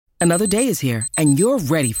Another day is here, and you're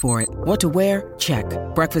ready for it. What to wear? Check.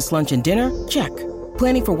 Breakfast, lunch, and dinner? Check.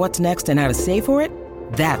 Planning for what's next and how to save for it?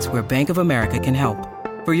 That's where Bank of America can help.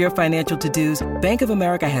 For your financial to-dos, Bank of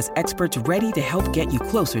America has experts ready to help get you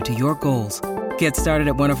closer to your goals. Get started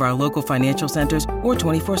at one of our local financial centers or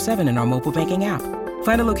 24/7 in our mobile banking app.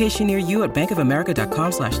 Find a location near you at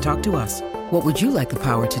bankofamerica.com/talktous. What would you like the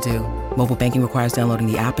power to do? Mobile banking requires downloading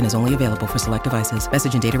the app and is only available for select devices.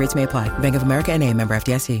 Message and data rates may apply. Bank of America N.A., member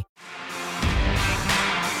FDIC.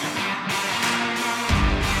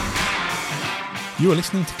 You are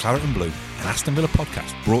listening to Claret and Blue, an Aston Villa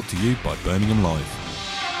podcast brought to you by Birmingham Live.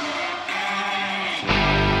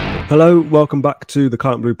 Hello, welcome back to the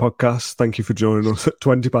Claret and Blue podcast. Thank you for joining us at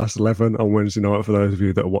 11:20 on Wednesday night. For those of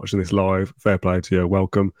you that are watching this live, fair play to you.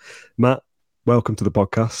 Welcome. Matt, welcome to the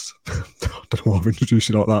podcast. I don't know why I've introduced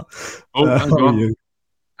you like that. Oh, hang on.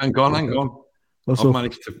 Okay.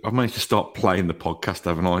 I've managed to start playing the podcast,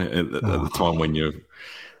 haven't I? At the time when you're...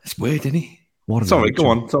 It's weird, isn't it? Sorry, go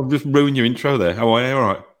on. So I've just ruined your intro there. How are you? All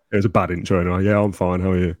right? It was a bad intro anyway. Yeah, I'm fine.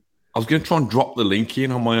 How are you? I was going to try and drop the link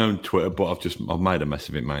in on my own Twitter, but I've made a mess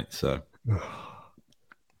of it, mate. So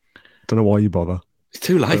don't know why you bother. It's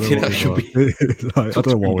too late. I should be. I don't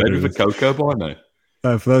know why we're doing with a cocoa by now.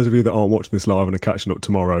 For those of you that aren't watching this live and are catching up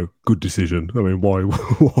tomorrow, good decision. I mean, why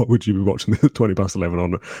would you be watching this at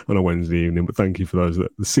 11:20 on a Wednesday evening? But thank you for the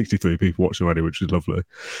 63 people watching already, which is lovely.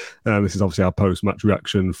 This is obviously our post-match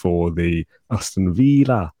reaction for the Aston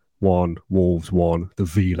Villa 1, Wolves 1. The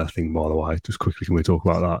Villa thing, by the way, just quickly, can we talk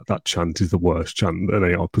about that? That chant is the worst chant that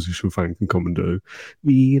any opposition fan can come and do.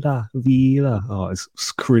 Villa, Villa. Oh, it's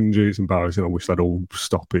cringy, it's embarrassing. I wish they'd all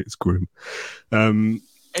stop it. It's grim. Can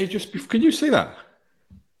you see that?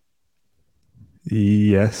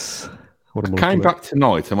 Yes. I came back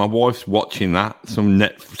tonight and my wife's watching that, some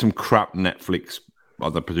crap Netflix, I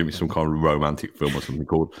presume it's some kind of romantic film or something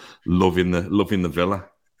called Love in the Villa.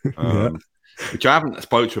 Which I haven't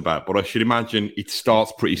spoken to her about, but I should imagine it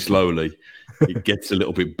starts pretty slowly. It gets a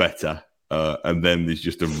little bit better, and then there's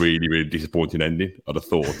just a really, really disappointing ending, I'd have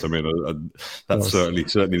thought. I mean, that's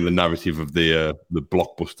certainly the narrative of the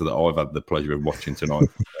blockbuster that I've had the pleasure of watching tonight.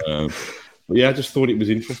 But yeah, I just thought it was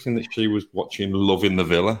interesting that she was watching Love in the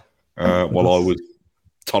Villa while I was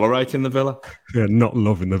tolerating the Villa. Yeah, not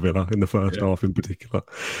loving the Villa in the first half in particular.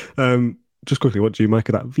 Just quickly, what do you make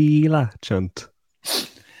of that Villa chant?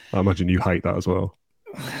 I imagine you hate that as well.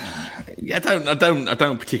 Yeah, I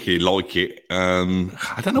don't particularly like it.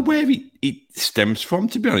 I don't know where it stems from,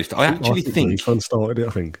 to be honest. I think fun started it,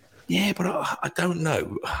 I think. Yeah, but I don't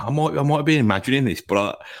know. I might be imagining this,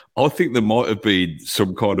 but I think there might have been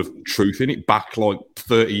some kind of truth in it back like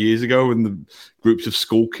 30 years ago when the groups of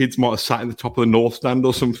school kids might have sat in the top of the North Stand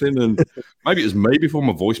or something, and maybe it was me before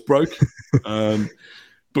my voice broke.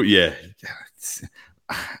 But yeah,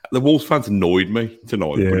 the Wolves fans annoyed me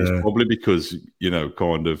tonight, but it's probably because,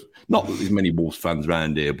 kind of, not that there's many Wolves fans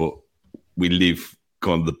around here, but we live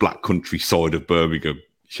kind of the black country side of Birmingham,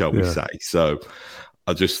 shall we say. So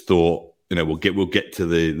I just thought, we'll get to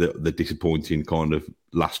the disappointing kind of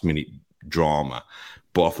last minute drama,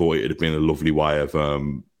 but I thought it'd have been a lovely way of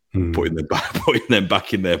putting them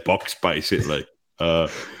back in their box, basically. But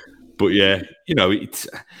yeah, it's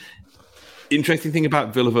interesting thing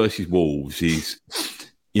about Villa versus Wolves is,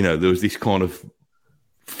 there was this kind of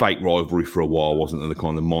fake rivalry for a while, wasn't there? The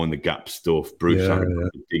kind of mind the gap stuff. Bruce having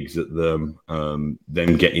digs at them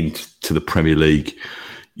getting to the Premier League,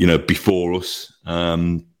 before us.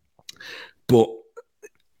 But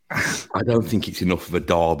I don't think it's enough of a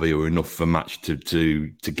derby or enough of a match to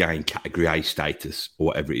gain Category A status or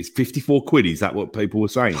whatever it is. 54 quid, is that what people were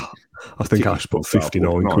saying? I think Ash put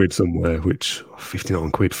 59 quid somewhere, which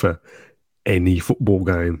 59 quid for any football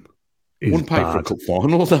game is wouldn't pay bad. For a cup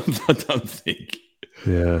final, I don't think.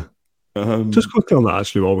 Yeah. Just quickly on that,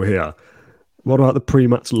 actually, while we're here, what about the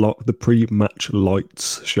pre-match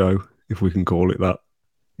lights show, if we can call it that?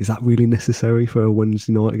 Is that really necessary for a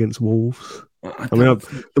Wednesday night against Wolves? The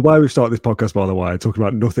way we've started this podcast, by the way, talking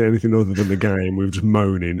about anything other than the game, we were just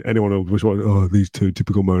moaning. Anyone who was like, these two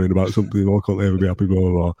typical moaning about something, why can't they ever be happy, blah,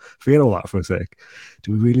 blah, blah. Forget all that for a sec.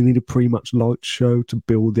 Do we really need a pre-match lights show to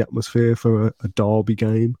build the atmosphere for a derby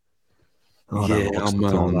game?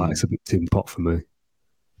 It's a bit tin pot for me.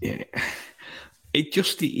 Yeah. It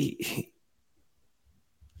just...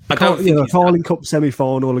 Carling Cup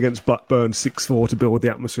semi-final against Blackburn 6-4 to build the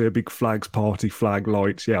atmosphere, big flags, party flag,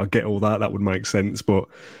 lights. Yeah, I get all that. That would make sense. But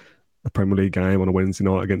a Premier League game on a Wednesday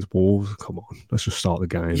night against Wolves, come on, let's just start the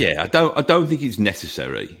game. Yeah, I don't think it's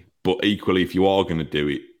necessary. But equally, if you are going to do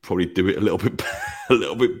it, probably do it a little bit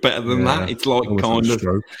better than that. It's like kind of,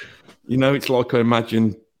 it's like I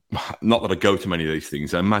imagine not that I go to many of these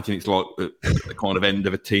things. I imagine it's like the kind of end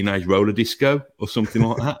of a teenage roller disco or something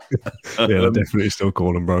like that. Yeah, they definitely still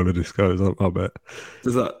call them roller discos, I bet.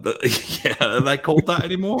 Does that yeah, are they called that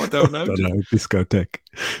anymore? I don't know. I don't know, discotheque.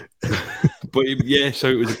 But yeah, so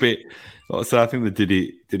it was a bit. Like I say, I think they did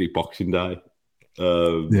it Boxing Day.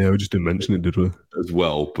 Yeah, we just didn't mention it, did we? As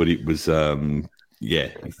well, but it was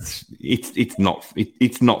it's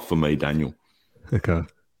not for me, Daniel. Okay.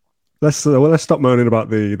 Let's stop moaning about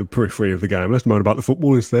the periphery of the game. Let's moan about the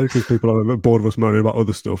football instead, because people are bored of us moaning about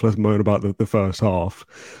other stuff. Let's moan about the first half.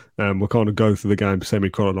 We'll kind of go through the game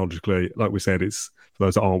semi-chronologically. Like we said, it's for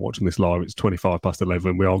those that aren't watching this live, it's 25 past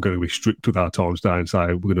 11. We are going to be strict with our times today and say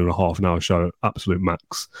we're going to do a half an hour show at absolute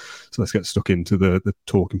max. So let's get stuck into the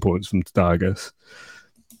talking points from today, I guess.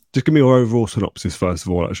 Just give me your overall synopsis, first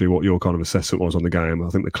of all, actually, what your kind of assessment was on the game. I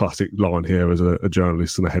think the classic line here as a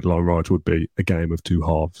journalist and a headline writer would be a game of two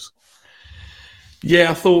halves.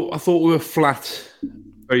 Yeah, I thought we were flat,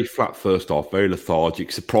 very flat first half, very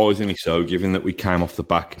lethargic, surprisingly so, given that we came off the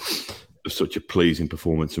back of such a pleasing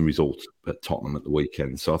performance and result at Tottenham at the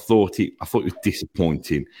weekend. So I thought it was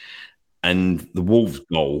disappointing. And the Wolves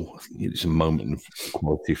goal, I think it was a moment of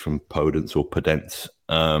quality from Podence or Podence.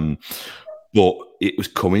 But it was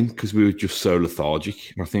coming because we were just so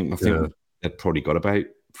lethargic. I think they'd probably got about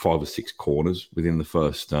 5 or 6 corners within the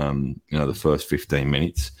first, the first 15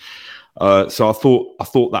 minutes. So I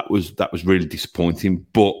thought that was really disappointing.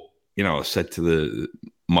 But I said to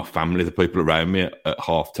my family, the people around me at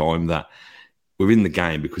half time, that we're in the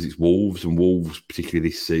game because it's Wolves, and Wolves, particularly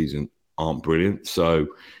this season, aren't brilliant. So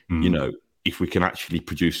if we can actually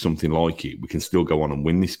produce something like it, we can still go on and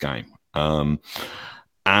win this game. And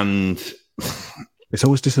it's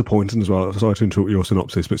always disappointing as well. Sorry to interrupt your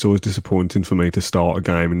synopsis, but it's always disappointing for me to start a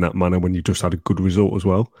game in that manner when you just had a good result as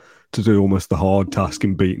well. To do almost the hard task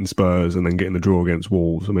in beating Spurs and then getting the draw against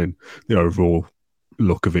Wolves. I mean, the overall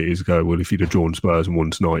look of it is if you'd have drawn Spurs and won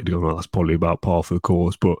tonight, you'd go, well, that's probably about par for the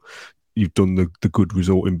course. But you've done the good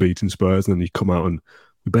result in beating Spurs, and then you come out and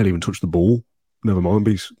we barely even touched the ball. Never mind,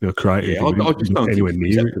 be creative. Yeah, I just don't anywhere think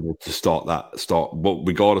it's near acceptable to start. But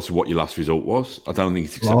regardless of what your last result was, I don't think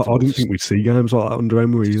it's acceptable. I didn't think we'd see games like that under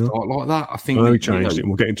Emery either. Start like that. I think we changed it, and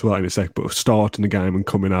we'll get into that in a sec. But starting the game and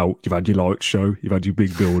coming out, you've had your light show, you've had your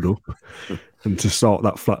big build up, and to start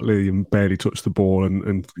that flatly and barely touch the ball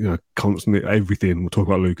and constantly everything. We'll talk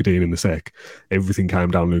about Luca Dean in a sec. Everything came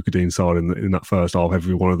down Luca Dean's side in that first half.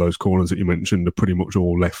 Every one of those corners that you mentioned are pretty much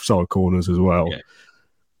all left side corners as well. Yeah.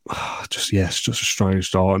 It's just a strange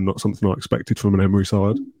start and not something I expected from an Emery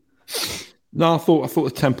side. No, I thought the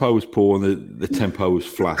tempo was poor and the tempo was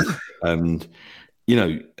flat. And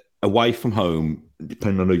away from home,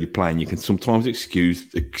 depending on who you're playing, you can sometimes excuse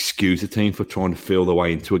a team for trying to feel their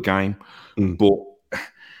way into a game. But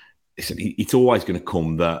it's always going to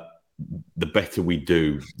come that the better we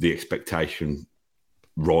do, the expectation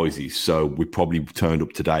rises. So we probably turned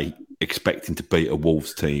up today expecting to beat a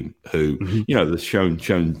Wolves team who, they've shown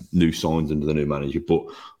new signs under the new manager, but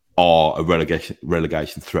are a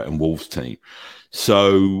relegation threatened Wolves team.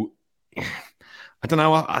 So I don't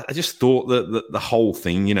know. I just thought that the whole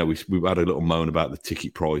thing, we had a little moan about the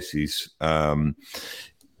ticket prices. It's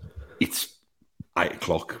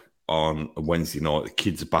 8:00 on a Wednesday night. The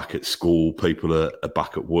kids are back at school. People are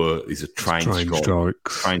back at work. There's a train strike.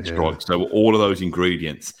 So all of those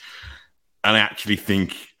ingredients. And I actually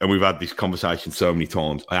think, and we've had this conversation so many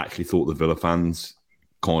times, I actually thought the Villa fans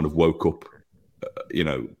kind of woke up,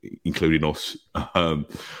 including us,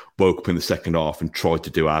 woke up in the second half and tried to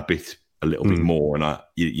do our bit a little bit more. And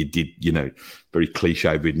you did, very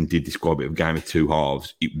cliche-ridden, did describe it as a game of two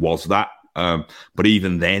halves. It was that. But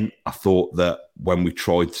even then, I thought that when we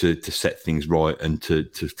tried to set things right and to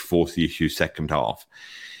force the issue second half,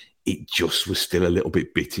 it just was still a little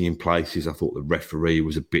bit bitty in places. I thought the referee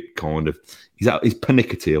was a bit kind of... Is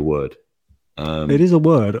pernickety a word? It is a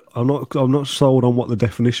word. I'm not sold on what the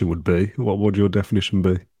definition would be. What would your definition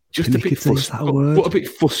be? Just a bit fussy. But a bit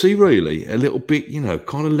fussy, really. A little bit,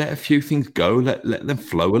 kind of let a few things go, let them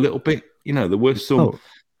flow a little bit. There were some... Oh,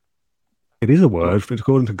 it is a word.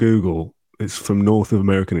 According to Google, it's from North of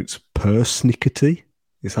American. It's persnickety.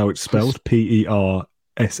 Is how it's spelled. PERSNICKETY.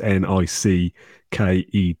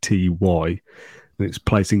 And it's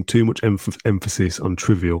placing too much emphasis on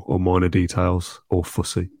trivial or minor details or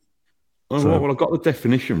fussy. Oh, well, I got the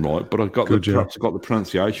definition right, but perhaps I got the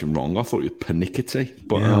pronunciation wrong. I thought it was pernickety.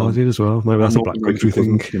 But I did as well. Maybe that's a Black Country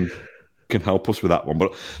thing. Can help us with that one.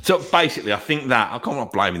 But so basically, I think that I'm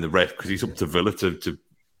not blaming the ref because it's up to Villa to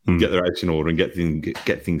get their house in order and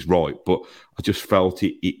get things right. But I just felt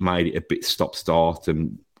it made it a bit stop-start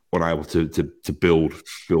and unable to build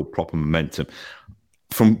proper momentum.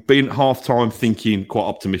 from being at half-time thinking quite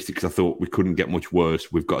optimistic because I thought we couldn't get much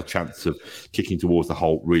worse. We've got a chance of kicking towards the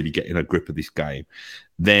hole, really getting a grip of this game.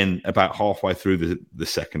 Then about halfway through the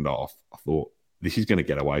second half, I thought, this is going to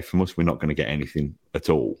get away from us. We're not going to get anything at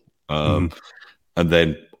all. And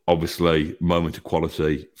then, obviously, moment of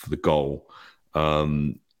quality for the goal.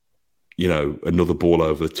 Another ball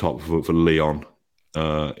over the top for Leon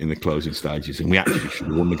in the closing stages. And we actually should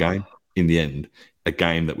have won the game in the end. A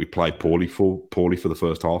game that we played poorly for the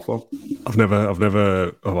first half of. I've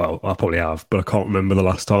never. Oh, well, I probably have, but I can't remember the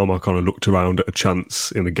last time I kind of looked around at a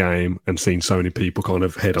chance in the game and seen so many people kind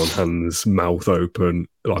of head on hands, mouth open.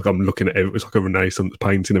 Like I'm looking at it was like a Renaissance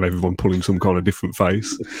painting of everyone pulling some kind of different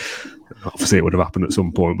face. Obviously, it would have happened at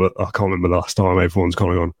some point, but I can't remember the last time everyone's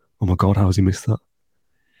kind of gone, "Oh my god, how's he missed that?"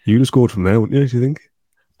 You'd have scored from there, wouldn't you? Do you think?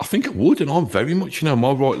 I think I would, and I'm very much,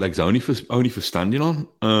 my right leg's only for standing on.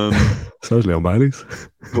 So is Leon Bailey's.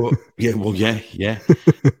 But yeah.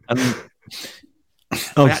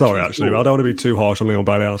 I'm sorry, actually. I don't want to be too harsh on Leon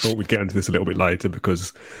Bailey. I thought we'd get into this a little bit later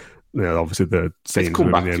because, obviously the scenes. Let's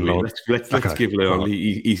come back in to it. Let's give Leon.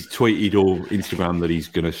 He's tweeted or Instagram that he's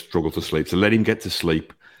going to struggle to sleep. So let him get to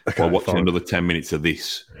sleep while watching another 10 minutes of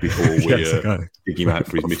this before we dig him out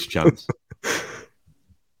for his missed chance.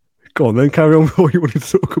 Go on, then carry on with what you wanted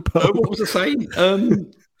to talk about. What was I saying?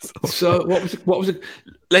 So what was it?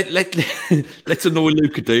 Let's annoy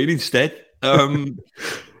Luca Dean instead. I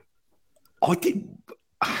did.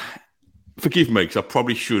 Forgive me, because I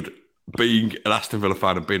probably should, being an Aston Villa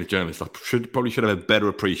fan and being a journalist, I probably should have a better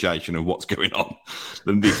appreciation of what's going on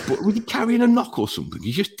than this. But was he carrying a knock or something?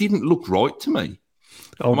 He just didn't look right to me.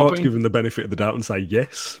 I might give him the benefit of the doubt and say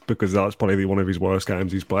yes, because that's probably one of his worst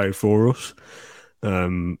games he's played for us.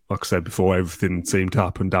 Like I said before, everything seemed to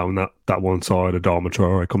happen down that one side. Adama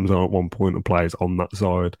Traore comes on at one point and plays on that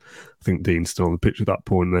side. I think Dean's still on the pitch at that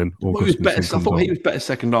point. Then he was better. I thought he was better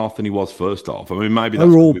second half than he was first half. I mean, maybe they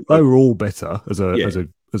were all better as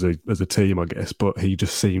a team, I guess. But he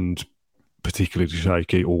just seemed particularly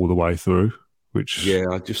shaky all the way through. I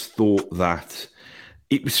just thought that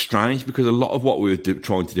it was strange because a lot of what we were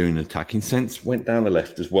trying to do in an attacking sense went down the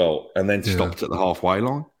left as well, and then stopped at the halfway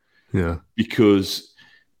line. Yeah, because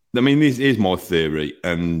this is my theory,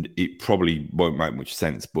 and it probably won't make much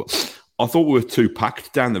sense, but I thought we were too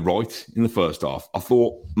packed down the right in the first half. I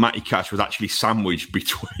thought Matty Cash was actually sandwiched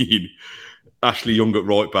between Ashley Young at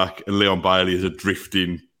right back and Leon Bailey as a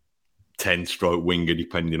drifting 10-stroke winger,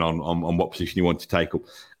 depending on what position you want to take up.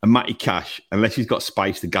 And Matty Cash, unless he's got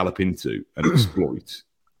space to gallop into and exploit.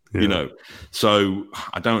 So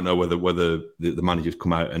I don't know whether the managers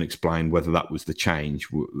come out and explain whether that was the change,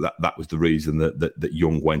 that was the reason that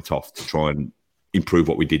Young went off to try and improve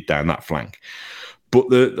what we did down that flank. But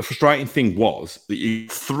the frustrating thing was that you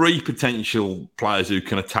had three potential players who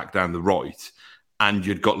can attack down the right, and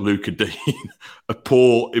you'd got Luca Dean, a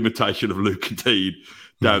poor imitation of Luca Dean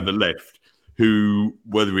down the left, who,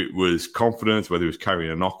 whether it was confidence, whether it was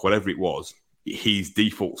carrying a knock, whatever it was, his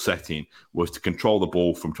default setting was to control the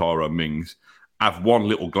ball from Tyrone Mings, have one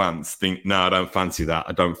little glance, think, no, I don't fancy that.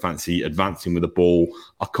 I don't fancy advancing with the ball.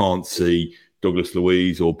 I can't see Douglas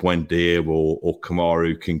Luiz or Buendia or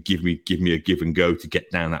Kamaru can give me a give and go to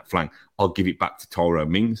get down that flank. I'll give it back to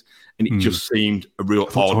Tyrone Mings. And it just seemed a real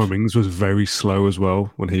odd... Tyrone Mings was very slow as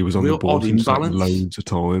well when he was on the ball. He was loads of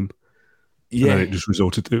time. Yeah. And it just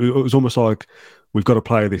resulted... It was almost like... We've got to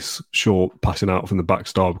play this short passing out from the back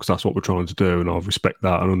style because that's what we're trying to do, and I respect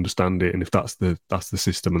that and understand it. And if that's the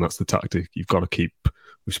system and that's the tactic, you've got to keep.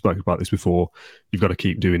 We've spoken about this before. You've got to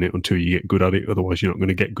keep doing it until you get good at it. Otherwise, you're not going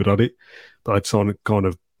to get good at it. But I'd kind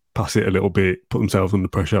of pass it a little bit, put themselves under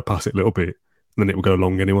pressure, pass it a little bit, and then it will go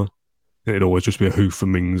long anyway. And it'd always just be a hoof for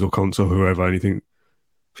Mings or Conte or whoever. And you think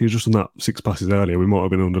if he was just on that 6 passes earlier, we might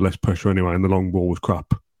have been under less pressure anyway, and the long ball was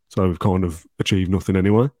crap. So we've kind of achieved nothing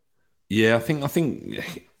anyway. Yeah, I think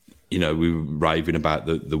we were raving about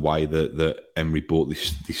the way that Emery brought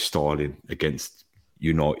this style in against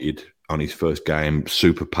United on his first game.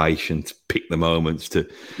 Super patient, pick the moments to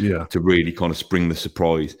really kind of spring the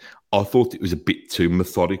surprise. I thought it was a bit too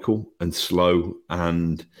methodical and slow.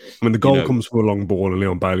 And the goal comes from a long ball, and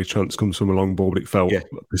Leon Bailey's chance comes from a long ball. But it felt,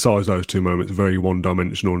 besides those two moments, very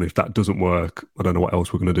one-dimensional. And if that doesn't work, I don't know what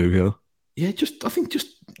else we're going to do here. Yeah, I think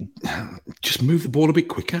just move the ball a bit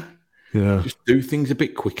quicker. Yeah, just do things a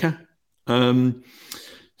bit quicker.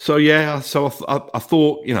 So I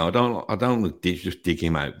thought, I don't just dig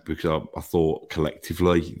him out because I thought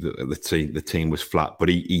collectively the team was flat, but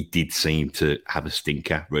he did seem to have a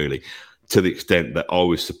stinker really, to the extent that I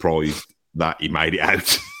was surprised that he made it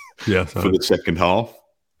out for the second half.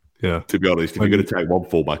 Yeah, to be honest, if you're going to take one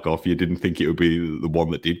fullback off, you didn't think it would be the one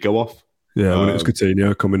that did go off. Yeah, when it was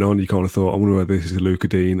Coutinho coming on, you kind of thought, I wonder whether this is Luca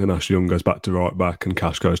Dean and Ashley Young goes back to right back and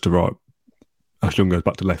Cash goes to right. Ashley Young goes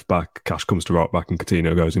back to left back, Cash comes to right back and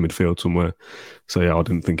Coutinho goes in midfield somewhere. So yeah, I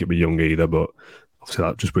didn't think it'd be Young either, but obviously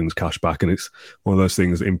that just brings Cash back. And it's one of those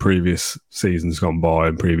things that in previous seasons gone by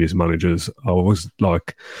and previous managers, I always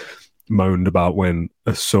like moaned about when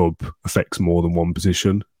a sub affects more than one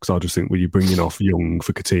position, because I just think, well, you're bringing off Young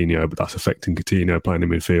for Coutinho, but that's affecting Coutinho playing in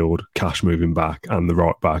midfield, Cash moving back and the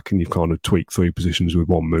right back, and you've kind of tweaked 3 positions with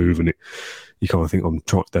one move, and you kind of think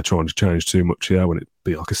they're trying to change too much here when it'd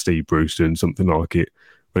be like a Steve Bruce doing something like it.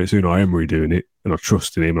 When it's Unai Emery doing it, and I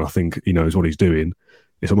trust in him, and I think he knows what he's doing,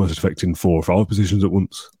 it's almost affecting 4 or 5 positions at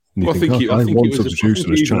once. And you think one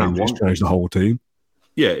substitution has changed the whole team.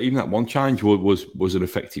 Yeah, even that one change was an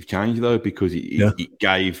effective change though, because it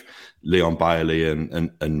gave Leon Bailey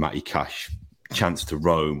and Matty Cash chance to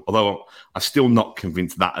roam. Although I'm still not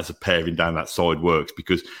convinced that as a pairing down that side works,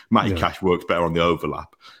 because Matty Cash works better on the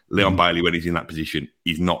overlap. Leon Bailey, when he's in that position,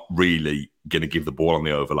 he's not really going to give the ball on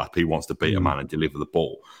the overlap. He wants to beat a man and deliver the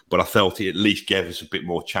ball. But I felt it at least gave us a bit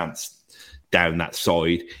more chance down that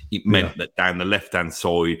side. It meant that down the left-hand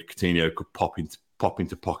side, Coutinho could pop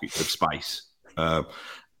into pockets of space.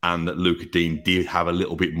 And that Luca Dean did have a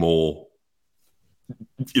little bit more,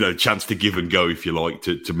 chance to give and go, if you like,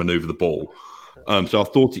 to manoeuvre the ball. So I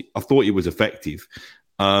thought it was effective.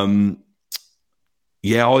 I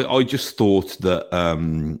just thought that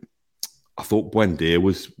I thought Buendia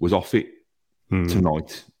was off it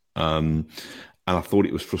tonight, and I thought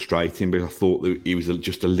it was frustrating because I thought that he was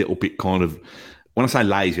just a little bit kind of. When I say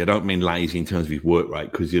lazy, I don't mean lazy in terms of his work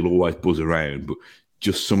rate, because he'll always buzz around, but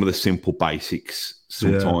just some of the simple basics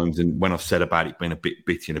sometimes. Yeah. And when I've said about it being a bit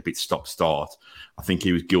bitty and a bit stop-start, I think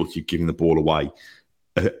he was guilty of giving the ball away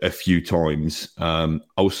a few times. I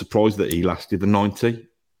was surprised that he lasted the 90,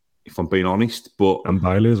 if I'm being honest. And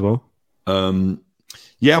Bailey as well. The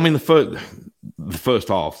first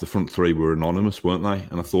half, the front 3 were anonymous, weren't they?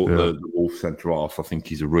 And I thought the Wolves centre half, I think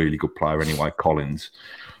he's a really good player anyway, Collins.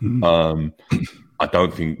 I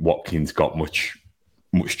don't think Watkins got much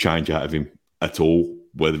change out of him at all,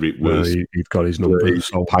 whether it was he's got his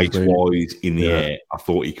numbers pace-wise in the air. I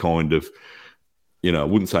thought he kind of, I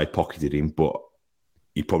wouldn't say pocketed him, but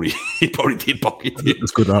he probably did pocket him.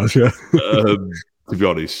 That's good, to be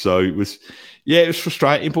honest. So it was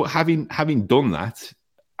frustrating. But having done that,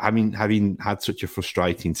 having had such a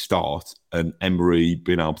frustrating start, and Emery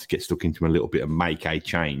being able to get stuck into a little bit and make a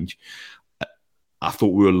change, I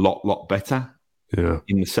thought we were a lot better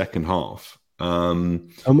in the second half. How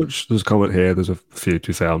much, there's a comment here, there's a few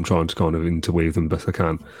to say, I'm trying to kind of interweave them best I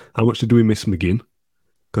can. How much did we miss McGinn?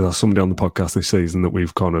 Because there's somebody on the podcast this season that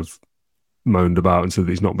we've kind of moaned about and said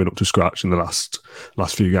that he's not been up to scratch in the last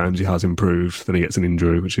few games. He has improved, then he gets an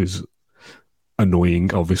injury, which is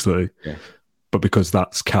annoying, obviously. Yeah. But because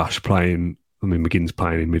that's Cash playing, McGinn's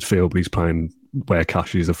playing in midfield, but he's playing where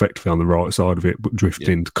Cash is effectively on the right side of it, but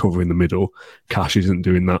drifting to cover in the middle. Cash isn't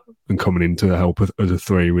doing that and coming in to help as a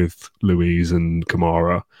 3 with Louise and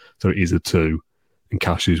Kamara. So it is a 2, and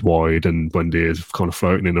Cash is wide, and Buendia's kind of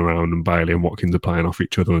floating in around, and Bailey and Watkins are playing off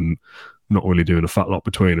each other and not really doing a fat lot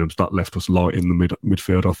between them. So that left us light in the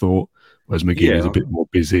midfield, I thought, whereas McGinn is a bit more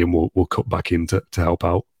busy and we'll cut back in to help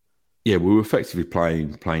out. Yeah, we were effectively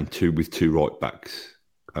playing 2 with 2 right backs.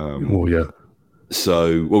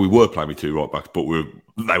 So, we were playing with 2 right backs, but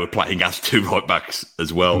they were playing as 2 right backs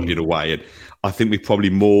as well, in a way. And I think we probably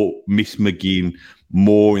miss McGinn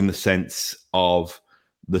more in the sense of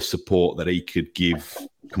the support that he could give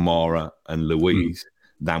Kamara and Louise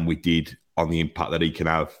than we did on the impact that he can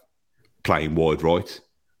have playing wide right.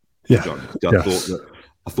 Yeah.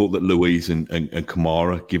 I thought that Louise and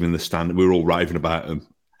Kamara, given the standard, we were all raving about them.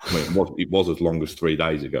 It was as long as 3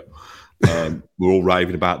 days ago. We were all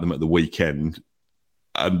raving about them at the weekend.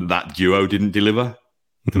 And that duo didn't deliver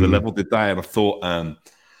to the level, did they? And I thought,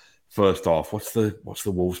 first off, what's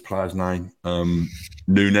the Wolves player's name?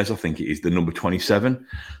 Nunes, I think it is, the number 27.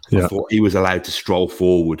 I thought he was allowed to stroll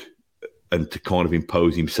forward and to kind of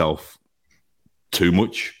impose himself too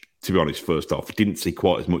much, to be honest, first half. I didn't see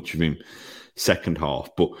quite as much of him second half,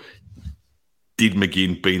 but did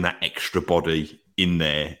McGinn, being that extra body in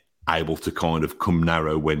there, able to kind of come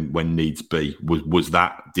narrow when needs be? Was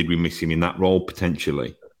that, did we miss him in that role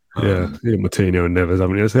potentially? Martino and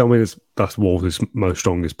Neves. That's Wolves' most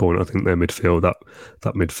strongest point. I think their midfield,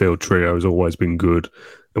 that midfield trio has always been good.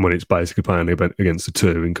 And when it's basically playing against the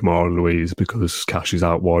 2 in Kamara and Louise, because Cash is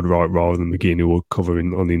out wide right rather than McGinn, who will cover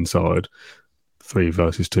in on the inside, 3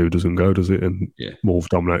 versus 2 doesn't go, does it? And Wolves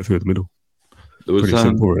dominate through the middle. Pretty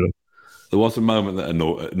simple, really. There was a moment that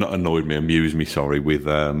amused me, with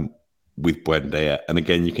with Buendia. And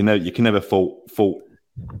again, you can never fault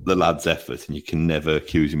the lad's effort, and you can never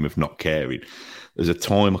accuse him of not caring. There's a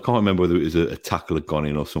time, I can't remember whether it was a tackle had gone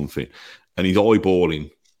in or something, and he's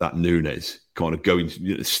eyeballing that Nunes, kind of going,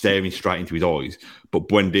 staring straight into his eyes. But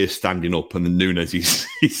Buendia's standing up, and the Nunes he's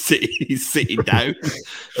sitting down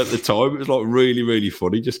at the time. It was like really, really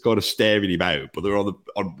funny, just kind of staring him out. But they're on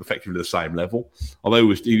effectively the same level.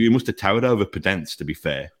 Although he must have towered over Pedence, to be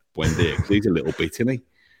fair, Buendia, because he's a little bit, isn't he?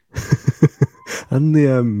 And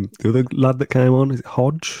the other lad that came on, is it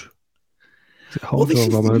Hodge? Is it Hodge or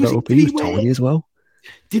Romero? He was tiny as well.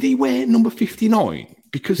 Did he wear number 59?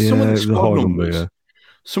 Because some of the squad numbers,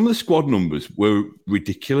 some of the squad numbers were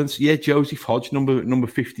ridiculous. Yeah, Joseph Hodge, number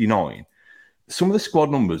 59. Some of the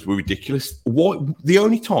squad numbers were ridiculous. The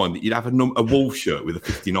only time that you'd have a Wolves shirt with a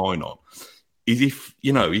 59 on is if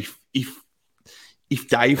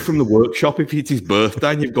Dave from the workshop, if it's his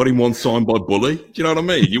birthday and you've got him one signed by Bully. Do you know what I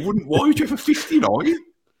mean? You wouldn't. Why would you have a 59?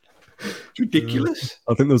 It's ridiculous.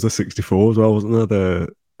 I think there was a 64 as well, wasn't there?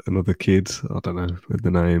 Another kid, I don't know with the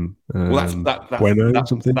name. Well, that's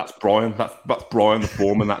something. That's Brian. That's Brian the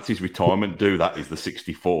foreman. That's his retirement due. That is the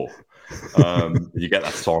 64. You get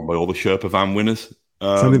that signed by all the Sherpa van winners.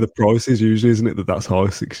 It's only the prices usually, isn't it? That's high,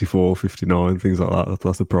 64, 59, things like that.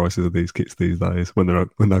 That's the prices of these kits these days when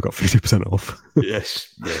they've got 50% off.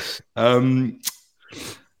 Yes.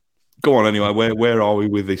 Go on anyway. Where are we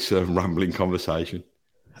with this rambling conversation?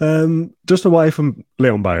 Just away from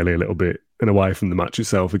Leon Bailey a little bit, and away from the match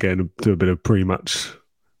itself again, to a bit of pre-match,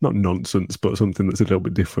 not nonsense, but something that's a little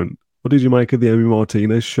bit different. What did you make of the Emi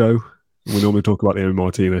Martinez show? We normally talk about the Emi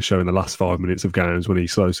Martinez show in the last 5 minutes of games when he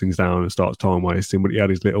slows things down and starts time wasting, but he had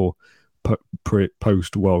his little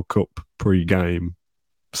post-World Cup pre-game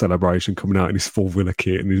celebration coming out in his full Villa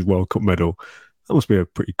kit and his World Cup medal. That must be a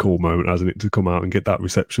pretty cool moment, hasn't it, to come out and get that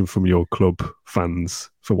reception from your club fans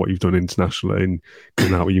for what you've done internationally and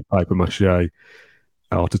coming out with your papier-mâché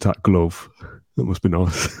Art Attack glove. That must be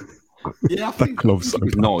nice. Yeah, I think it was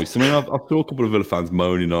nice. I mean, I saw a couple of Villa fans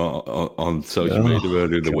moaning on social media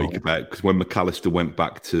earlier in the week about, because when McAllister went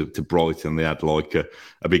back to Brighton, they had like a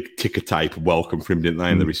big ticker tape welcome for him, didn't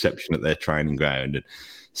they, in the reception at their training ground, and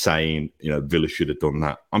saying, Villa should have done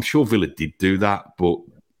that. I'm sure Villa did do that, but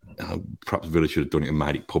perhaps Villa should have done it and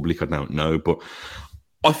made it public. I don't know, but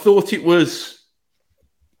I thought it was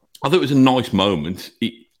a nice moment.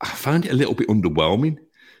 I found it a little bit underwhelming.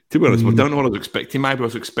 To be honest, I don't know what I was expecting. Maybe I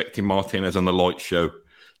was expecting Martinez and the light show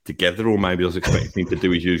together, or maybe I was expecting him to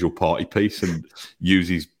do his usual party piece and use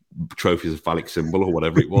his trophy as a phallic symbol or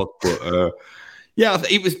whatever it was. But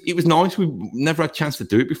it was nice. We've never had a chance to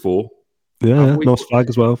do it before. Yeah, nice flag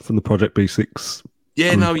as well from the Project B6.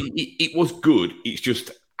 Yeah, no, it was good. It's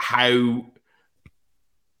just how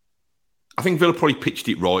I think Villa probably pitched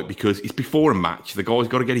it right, because it's before a match. The guy's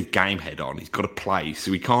got to get his game head on. He's got to play,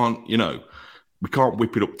 so we can't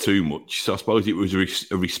whip it up too much. So I suppose it was a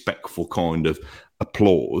respectful kind of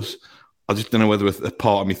applause. I just don't know whether a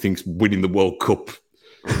part of me thinks winning the World Cup,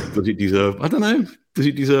 does it deserve? I don't know. Does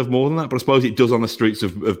it deserve more than that? But I suppose it does on the streets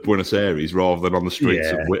of Buenos Aires rather than on the streets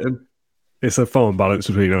of Witten. It's a fine balance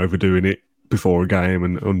between overdoing it before a game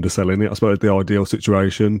and underselling it. I suppose the ideal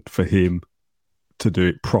situation for him to do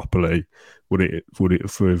it properly would it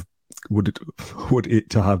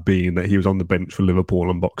to have been that he was on the bench for Liverpool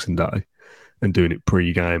on Boxing Day and doing it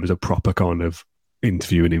pre-game as a proper kind of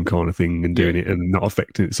interviewing him kind of thing, and doing it and not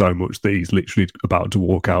affecting it so much that he's literally about to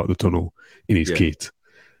walk out of the tunnel in his kit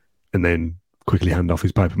and then quickly hand off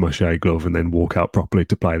his papier-mâché glove and then walk out properly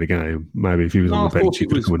to play the game. Maybe if he was on the bench, he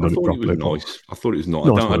could have done it properly. Nice. I thought it was nice.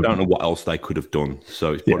 I don't know what else they could have done,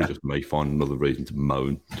 so it's probably just me finding another reason to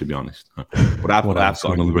moan, to be honest. But I've got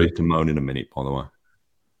another reason to moan in a minute, by the way.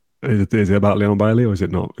 Is it about Leon Bailey, or is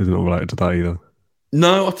it not? Is it not related to that either?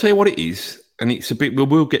 No, I'll tell you what it is. And it's a bit.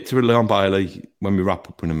 We'll get to Leon Bailey when we wrap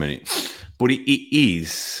up in a minute. But it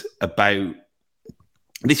is about.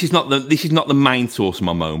 This is not the main source of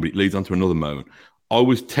my moan, but it leads on to another moan. I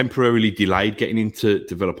was temporarily delayed getting into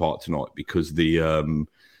Villa Park tonight because the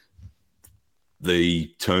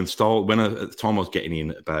turnstile. At the time I was getting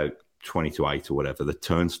in about 20 to 8 or whatever, the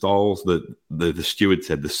turnstiles. The steward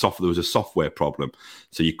said there was a software problem,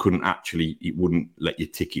 so you couldn't actually. It wouldn't let your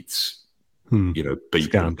tickets. Beep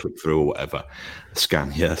Scan. and click through or whatever.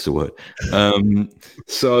 Scan, yeah, that's the word.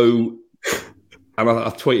 So, and I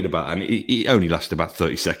tweeted about it, and it only lasted about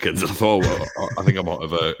 30 seconds. I thought, I think I might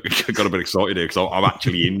have got a bit excited here because I'm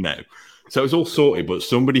actually in now. So it was all sorted, but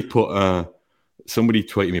somebody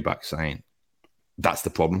tweeted me back saying, that's the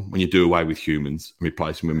problem when you do away with humans and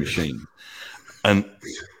replace them with machines. And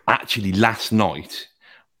actually, last night,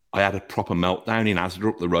 I had a proper meltdown in Asda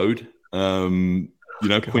up the road. You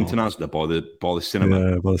know, Quinton Asda by the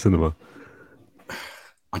cinema. Yeah, by the cinema.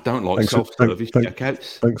 I don't like self-service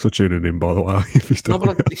checkouts. Thanks for tuning in, by the way. No,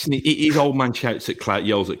 but listen, it is old man shouts at cloud,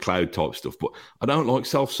 yells at cloud type stuff. But I don't like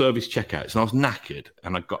self-service checkouts. And I was knackered,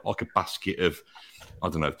 and I got like a basket of, I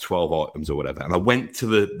don't know, 12 items or whatever. And I went to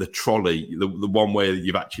the trolley, the one where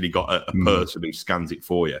you've actually got a person who scans it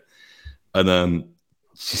for you. And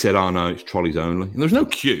she said, "Oh no, it's trolleys only." And there was no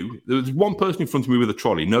queue. There was one person in front of me with a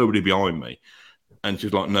trolley, nobody behind me. And she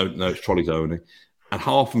was like, "No, it's trolleys only." And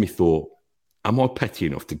half of me thought, am I petty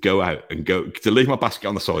enough to go out and to leave my basket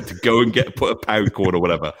on the side to go and put a pound coin or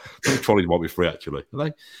whatever? I think trolleys might be free actually. Are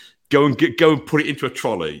they? Go and put it into a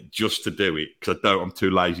trolley just to do it because I'm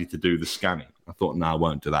too lazy to do the scanning. I thought, no, I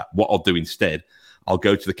won't do that. What I'll do instead, I'll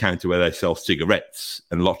go to the counter where they sell cigarettes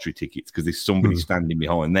and lottery tickets because there's somebody standing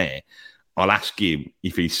behind there. I'll ask him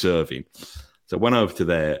if he's serving. So I went over to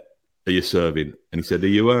there. Are you serving? And he said, "Are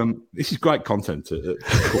you?" This is great content.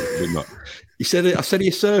 He said, "I said, are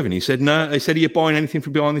you serving?" He said, "No." He said, "Are you buying anything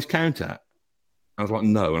from behind this counter?" I was like,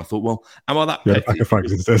 "No." And I thought, well, am I that petty? Am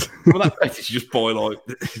I that petty to just buy like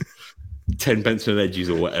 10 pence and edges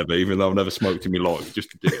or whatever, even though I've never smoked in my life, just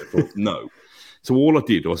to do it? I thought, no. So all I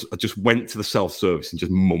did was I just went to the self-service and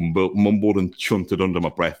just mumbled and chunted under my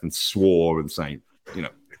breath and swore and saying, you know,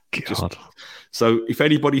 so if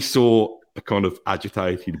anybody saw a kind of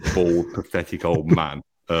agitated, bald, pathetic old man,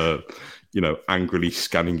 angrily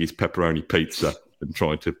scanning his pepperoni pizza and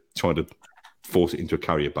trying to force it into a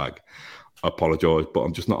carrier bag, I apologise, but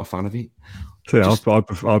I'm just not a fan of it. So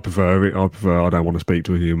I prefer it. I don't want to speak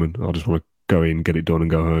to a human. I just want to go in, get it done, and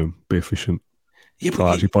go home. Be efficient. Yeah,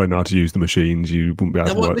 but actually probably know how to use the machines. You wouldn't be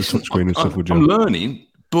able to work the touchscreen and stuff, would you? I'm learning,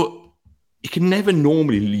 but you can never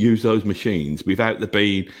normally use those machines without there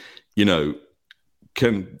being,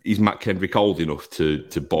 is Matt Kendrick old enough to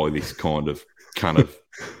buy this kind of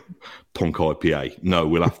punk IPA? No,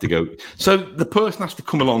 we'll have to go. So the person has to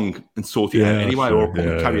come along and sort it out anyway, or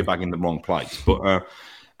carry a bag in the wrong place. But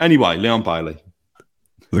anyway, Leon Bailey.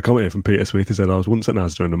 There's a comment here from Peter Smith. He said, "I was once at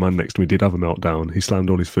Asda and a man next to me did have a meltdown. He slammed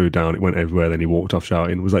all his food down. It went everywhere. Then he walked off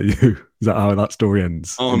shouting." Was that you? Is that how that story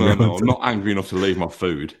ends? Oh, no. I'm not angry enough to leave my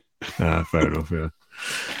food. Fair enough, yeah.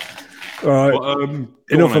 All right.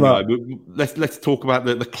 But, enough of that. Let's talk about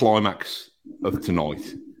the climax of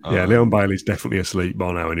tonight. Leon Bailey's definitely asleep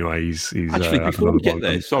by now anyway. He's actually, before we get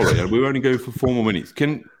there, sorry, we're only going for 4 more minutes.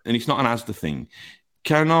 And it's not an Asda thing.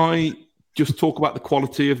 Can I just talk about the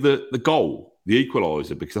quality of the goal, the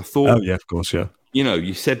equaliser? Because I thought... Oh, yeah, of course, yeah.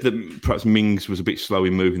 You said that perhaps Mings was a bit slow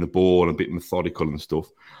in moving the ball and a bit methodical and stuff.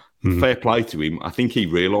 Fair play to him. I think he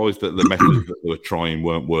realised that the methods that they were trying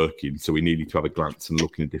weren't working, so he needed to have a glance and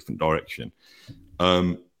look in a different direction.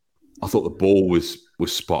 I thought the ball was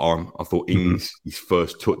spot on. I thought Ings, his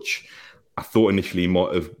first touch, I thought initially he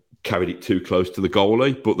might have carried it too close to the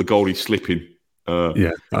goalie, but the goalie slipping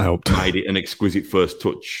that helped. Made it an exquisite first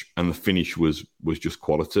touch, and the finish was just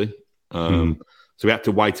quality. So we had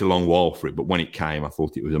to wait a long while for it, but when it came, I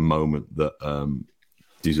thought it was a moment that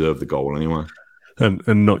deserved the goal anyway.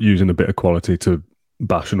 And not using a bit of quality to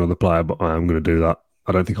bash another player, but I am going to do that.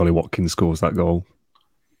 I don't think Ollie Watkins scores that goal.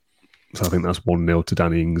 So I think that's 1-0 to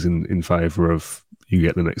Danny Ings in favour of you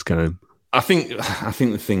get the next game. I think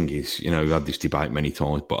the thing is, we've had this debate many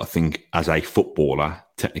times, but I think as a footballer,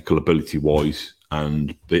 technical ability-wise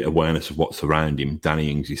and the awareness of what's around him,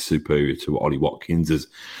 Danny Ings is superior to Ollie Watkins as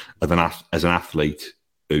an athlete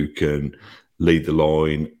who can lead the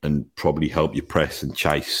line and probably help you press and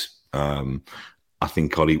chase. I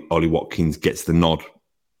think Ollie Watkins gets the nod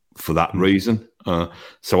for that reason.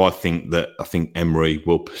 So I think Emery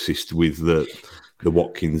will persist with the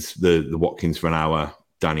Watkins, the Watkins for an hour,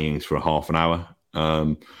 Danny Ings for a half an hour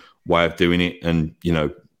way of doing it. And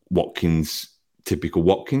Watkins, typical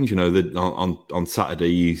Watkins. On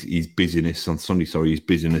Saturday his busyness, on Sunday, his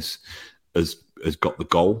busyness has got the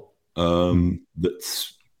goal.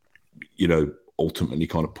 That's ultimately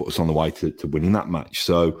kind of put us on the way to winning that match.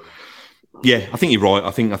 So. Yeah, I think you're right. I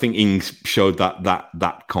think Ings showed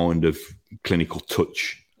that kind of clinical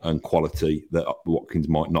touch and quality that Watkins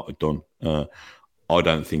might not have done. I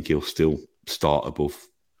don't think he'll still start above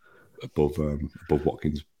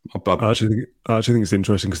Watkins. I actually think it's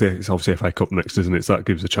interesting because it's obviously FA Cup next, isn't it? So that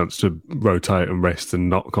gives a chance to rotate and rest and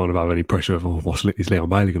not kind of have any pressure of is Leon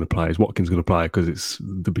Bailey going to play? Is Watkins going to play? Because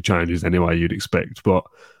there'll be changes anyway you'd expect, but.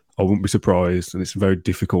 I wouldn't be surprised, and it's very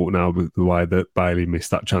difficult now with the way that Bailey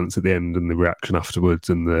missed that chance at the end and the reaction afterwards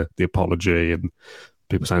and the apology and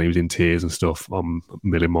people saying he was in tears and stuff. I'm a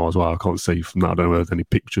million miles away. I can't see from that. I don't know if there's any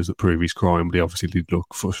pictures that prove he's crying, but he obviously did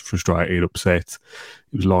look frustrated, upset.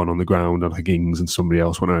 He was lying on the ground, and Higgins and somebody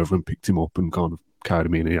else went over and picked him up and kind of carried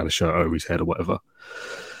him in, he had a shirt over his head or whatever.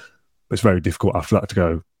 It's very difficult after that to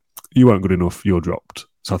go, you weren't good enough, you're dropped.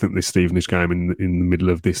 So I think this Stevenage game in the middle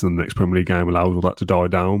of this and the next Premier League game allows all that to die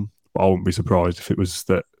down. But I wouldn't be surprised if it was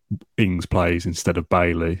that Ings plays instead of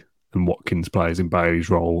Bailey and Watkins plays in Bailey's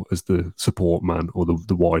role as the support man or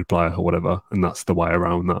the wide player or whatever, and that's the way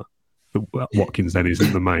around that. Watkins then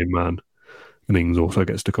isn't the main man, and Ings also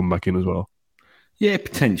gets to come back in as well. Yeah,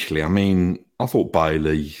 potentially. I mean, I thought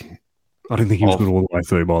Bailey... I didn't think he was good all the way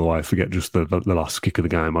through, by the way. I forget just the last kick of the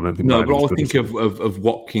game. I don't think... No, but I think of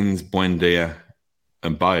Watkins, Buendia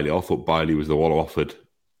and Bailey. I thought Bailey was the one who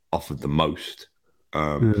offered the most.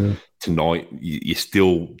 Tonight, you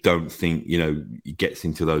still don't think, he gets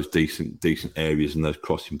into those decent areas and those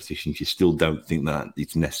crossing positions. You still don't think that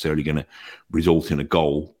it's necessarily going to result in a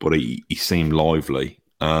goal, but he seemed lively.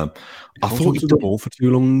 I thought he the ball for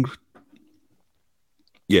too long.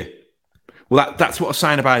 Yeah. Well, that's what I was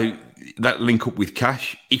saying about that link up with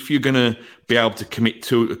Cash. If you're going to be able to commit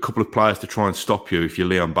to a couple of players to try and stop you, if you're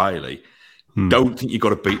Leon Bailey, don't think you've got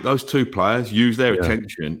to beat those two players. Use their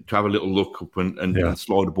attention to have a little look up and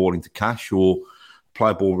slide the ball into Cash, or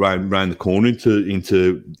play a ball round the corner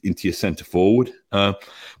into your centre forward. But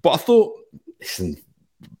I thought, listen,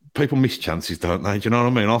 people miss chances, don't they? Do you know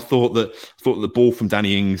what I mean? I thought the ball from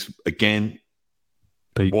Danny Ings again.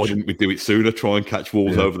 Peach. Why didn't we do it sooner? Try and catch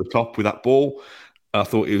Wolves over the top with that ball. I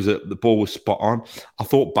thought the ball was spot on. I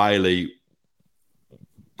thought Bailey,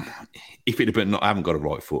 if it had been, I haven't got a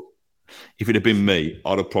right foot. If it had been me,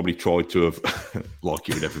 I'd have probably tried to have, like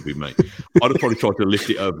it would never be me, I'd have probably tried to lift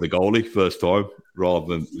it over the goalie first time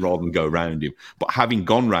rather than go round him. But having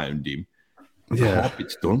gone round him,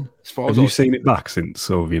 it's done. As far have you seen it back since,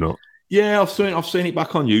 or have you not? Yeah, I've seen it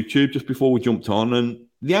back on YouTube just before we jumped on, and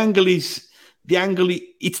the angle,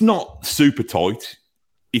 it's not super tight.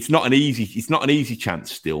 It's not an easy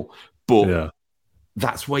chance still, but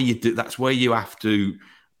that's where you have to.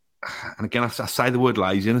 And again, I say the word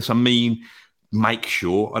laziness. I mean, make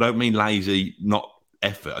sure. I don't mean lazy, not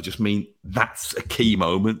effort. I just mean that's a key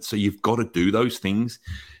moment. So you've got to do those things,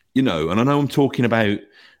 And I know I'm talking about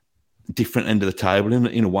different end of the table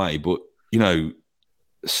in a way, but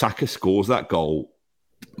Saka scores that goal.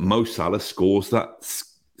 Mo Salah scores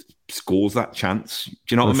that chance. Do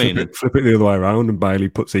you know what I mean? Flip it the other way around, and Bailey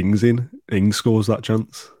puts Ings in. Ings scores that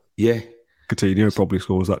chance. Yeah. Coutinho probably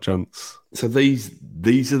scores that chance. So these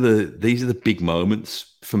are the big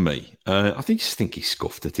moments for me. I think he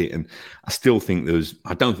scuffed at it, and I still think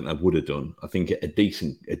I don't think they would have done. I think a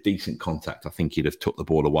decent contact, I think he'd have took the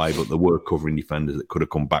ball away, but there were covering defenders that could have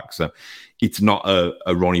come back. So it's not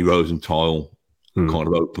a Ronnie Rosenthal kind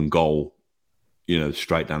of open goal,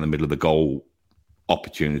 straight down the middle of the goal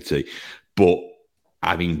opportunity. But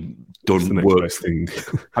having done work,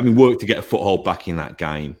 having worked to get a foothold back in that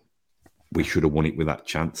game, we should have won it with that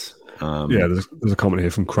chance. There's a comment here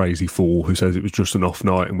from Crazy Fool who says it was just an off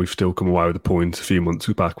night and we've still come away with a point. A few months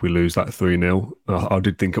back, we lose that 3-0. I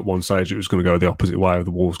did think at one stage it was going to go the opposite way of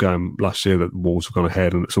the Wolves game last year, that the Wolves have gone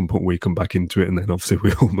ahead and at some point we come back into it, and then obviously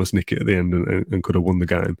we almost nick it at the end and could have won the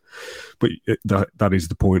game. But that is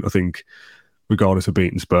the point. I think regardless of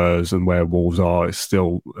beating Spurs and where Wolves are, it's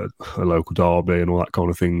still a local derby and all that kind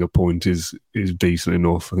of thing. A point is decent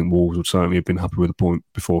enough. I think Wolves would certainly have been happy with a point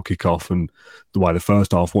before kick-off, and the way the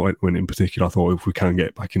first half went in particular, I thought if we can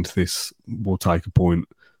get back into this, we'll take a point,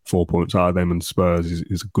 4 points out of them, and Spurs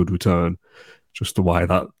is a good return. Just the way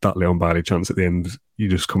that Leon Bailey chance at the end, you're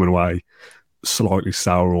just coming away slightly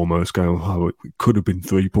sour almost, going, oh, it could have been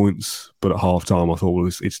 3 points, but at half-time I thought, well,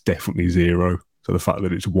 it's definitely 0. So the fact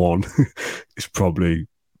that it's 1 is probably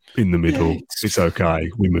in the middle. It's okay.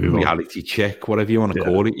 We move on. Reality check, whatever you want to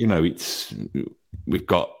call it. We've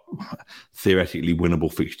got theoretically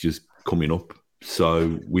winnable fixtures coming up,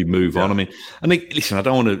 so we move on. I mean, listen, I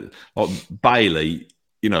don't want to Bailey.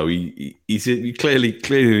 He's clearly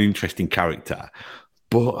an interesting character,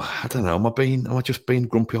 but I don't know. Am I just being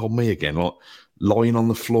grumpy old me again? Like lying on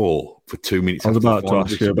the floor for 2 minutes. I was about to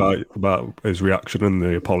ask you about his reaction and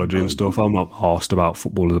the apology and stuff. I'm not asked about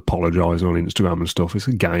footballers apologising on Instagram and stuff. It's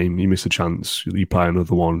a game. You miss a chance, you play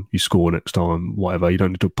another one, you score next time, whatever. You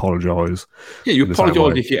don't need to apologise. Yeah, you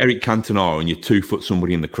apologise if you're Eric Cantona and you 2-foot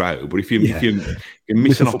somebody in the crowd. But if you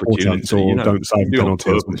miss an opportunity, or don't save a penalty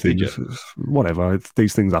or something, whatever.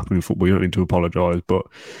 These things happen in football. You don't need to apologise. But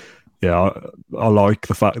yeah, I like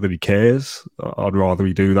the fact that he cares. I'd rather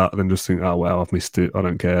he do that than just think, oh, well, I've missed it. I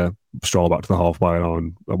don't care. Stroll back to the halfway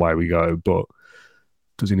line. Away we go. But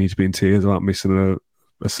does he need to be in tears about missing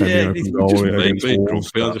a semi-open goal? I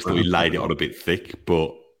just thought he laid it on a bit thick.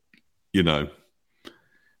 But,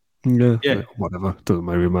 Yeah, whatever. Doesn't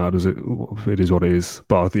really matter, does it? It is what it is.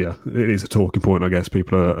 But yeah, it is a talking point, I guess.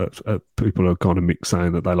 People are kind of mixed,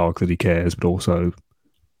 saying that they like that he cares, but also,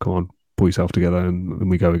 come on, pull yourself together and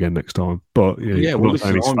we go again next time. But I'm not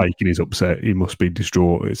saying he's faking his upset. He must be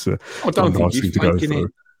distraught. It's a nice thing to go through.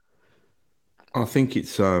 I think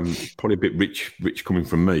it's probably a bit rich coming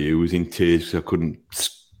from me, who was in tears because I couldn't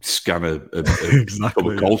scan a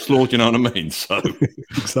exactly coleslaw. Do you know what I mean? So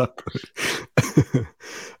exactly.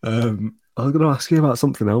 I was going to ask you about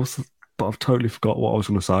something else, but I've totally forgot what I was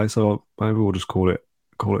going to say. So maybe we'll just call it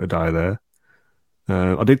a day there.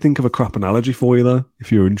 I did think of a crap analogy for you though,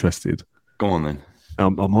 if you're interested. Go on then. I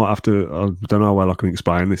might have to. I don't know how well I can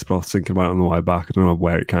explain this, but I was thinking about it on the way back. I don't know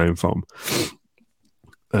where it came from.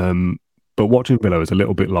 But watching Villa is a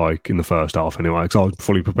little bit like in the first half anyway, because I was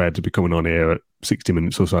fully prepared to be coming on here at 60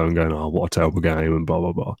 minutes or so and going, oh, what a terrible game and blah,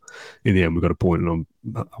 blah, blah. In the end, we got a point and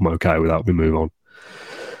I'm okay with that. We move on.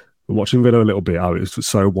 But watching Villa a little bit out, it's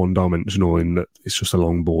so one-dimensional in that it's just a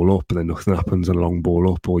long ball up and then nothing happens and a long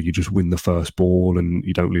ball up, or you just win the first ball and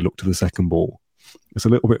you don't really look to the second ball. It's a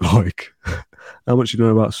little bit like, how much do you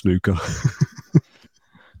know about snooker?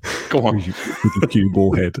 Go on. With the cue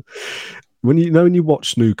ball head. When you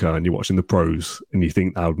watch snooker and you're watching the pros and you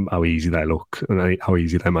think how easy they look and how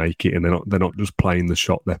easy they make it, and they're not just playing the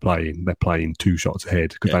shot they're playing 2 shots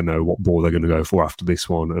ahead because they know what ball they're going to go for after this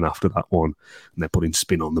one and after that one, and they're putting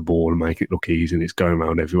spin on the ball and making it look easy and it's going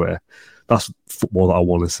around everywhere. That's football that I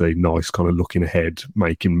want to see. Nice, kind of looking ahead,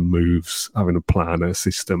 making moves, having a plan, a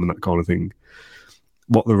system, and that kind of thing.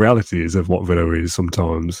 What the reality is of what Villa is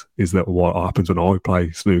sometimes is that what happens when I play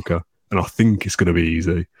snooker, and I think it's going to be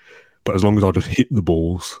easy. But as long as I just hit the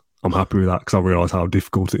balls, I'm happy with that because I realise how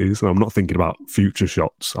difficult it is. And I'm not thinking about future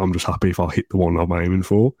shots. I'm just happy if I hit the one I'm aiming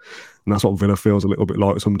for. And that's what Villa feels a little bit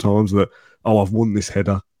like sometimes, that, I've won this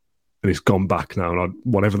header and it's gone back now. And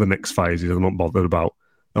whatever the next phase is, I'm not bothered about,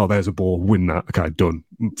 there's a ball, win that. Okay, done.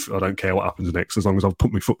 I don't care what happens next. As long as I've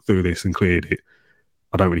put my foot through this and cleared it,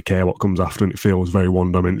 I don't really care what comes after. And it feels very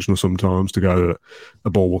one-dimensional sometimes to go that the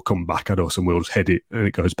ball will come back at us and we'll just head it and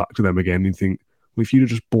it goes back to them again. And you think, well, if you'd have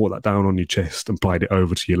just brought that down on your chest and played it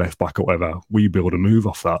over to your left back or whatever, we build a move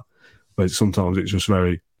off that. But sometimes it's just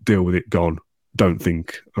very, deal with it, gone. Don't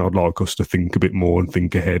think. I'd like us to think a bit more and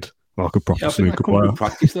think ahead, like a proper snooker player.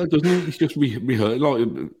 Practice though, doesn't it? It's just rehearse, like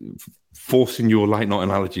forcing your late night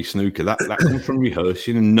analogy snooker. That comes from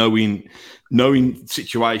rehearsing and knowing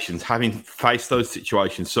situations, having faced those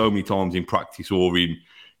situations so many times in practice or in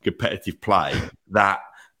competitive play, that,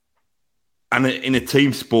 and in a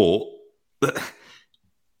team sport,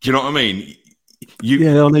 do you know what I mean? I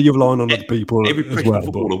know you're relying on other people. Every professional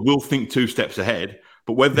footballer will think 2 steps ahead,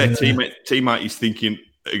 but whether their teammate is thinking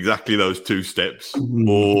exactly those 2 steps, or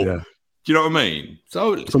do you know what I mean?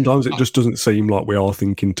 So sometimes it just doesn't seem like we are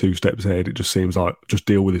thinking 2 steps ahead. It just seems like, just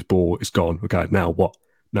deal with this ball. It's gone. Okay, now what?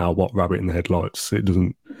 Now what? Rabbit in the headlights. It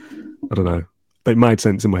doesn't. I don't know. It made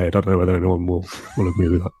sense in my head. I don't know whether anyone will agree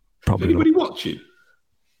with that. Probably. Is anybody watching?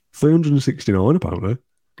 369 apparently.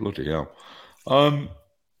 Bloody hell.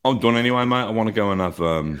 I'm done anyway, mate. I want to go and have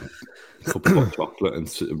a cup of hot chocolate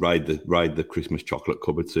and raid the Christmas chocolate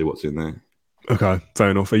cupboard, see what's in there. Okay, fair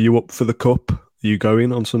enough. Are you up for the cup? Are you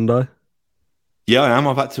going on Sunday? Yeah, I am.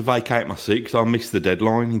 I've had to vacate my seat because I missed the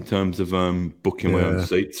deadline in terms of booking my own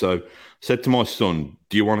seat. So I said to my son,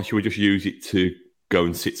 should we just use it to go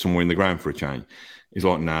and sit somewhere in the ground for a change? He's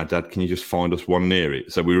like, nah, Dad, can you just find us one near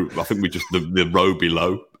it? So I think we're just the row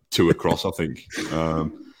below, 2 across, I think.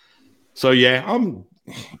 So yeah,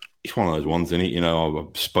 it's one of those ones, isn't it?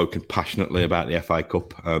 I've spoken passionately about the FA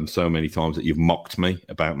Cup so many times that you've mocked me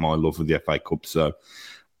about my love of the FA Cup. So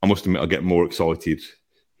I must admit, I get more excited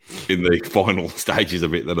in the final stages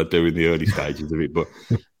of it than I do in the early stages of it. But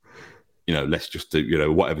let's just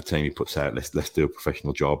do whatever team he puts out. Let's do a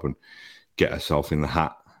professional job and get ourselves in the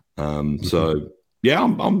hat. So yeah,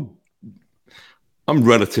 I'm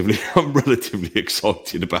relatively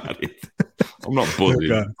excited about it. I'm not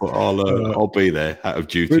buzzing, but I'll be there out of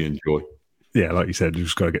duty and joy. Yeah, like you said, you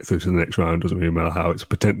just got to get through to the next round. Doesn't really matter how. It's a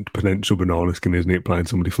potential banana skin, isn't it? Playing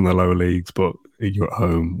somebody from the lower leagues, but you're at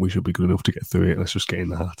home. We should be good enough to get through it. Let's just get in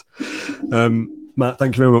the hat. Matt,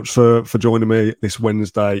 thank you very much for joining me this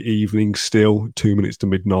Wednesday evening, still 2 minutes to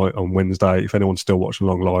midnight on Wednesday. If anyone's still watching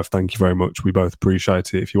along live, thank you very much. We both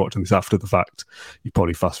appreciate it. If you're watching this after the fact, you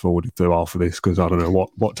probably fast-forwarded through half of this because I don't know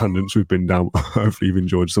what tangents we've been down. Hopefully you've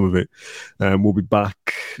enjoyed some of it. We'll be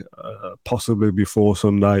back possibly before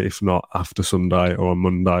Sunday, if not after Sunday or on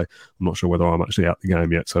Monday. I'm not sure whether I'm actually at the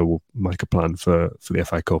game yet, so we'll make a plan for the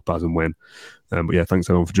FA Cup as and when. But yeah, thanks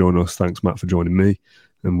everyone for joining us. Thanks, Matt, for joining me.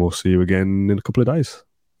 And we'll see you again in a couple of days.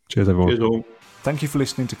 Cheers, everyone. Cheers all. Thank you for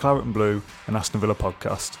listening to Claret and Blue, an Aston Villa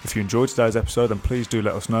podcast. If you enjoyed today's episode, then please do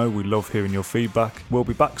let us know. We love hearing your feedback. We'll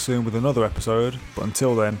be back soon with another episode, but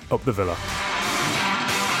until then, up the Villa.